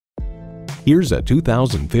Here's a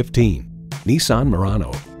 2015 Nissan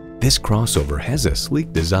Murano. This crossover has a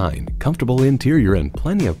sleek design, comfortable interior, and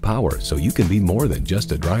plenty of power so you can be more than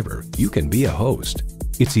just a driver. You can be a host.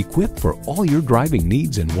 It's equipped for all your driving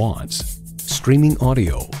needs and wants. Streaming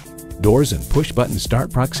audio, doors and push-button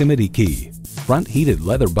start proximity key, front heated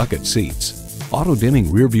leather bucket seats,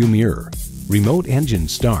 auto-dimming rear-view mirror, remote engine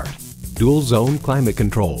start, dual-zone climate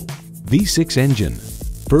control, V6 engine,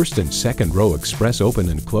 first and second row express open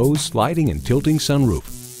and close sliding and tilting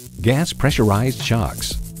sunroof, gas pressurized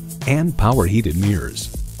shocks, and power heated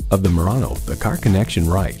mirrors. Of the Murano, the Car Connection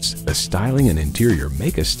writes, "The styling and interior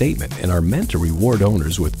make a statement and are meant to reward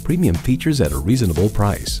owners with premium features at a reasonable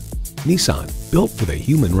price." Nissan, built for the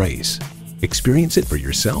human race. Experience it for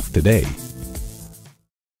yourself today.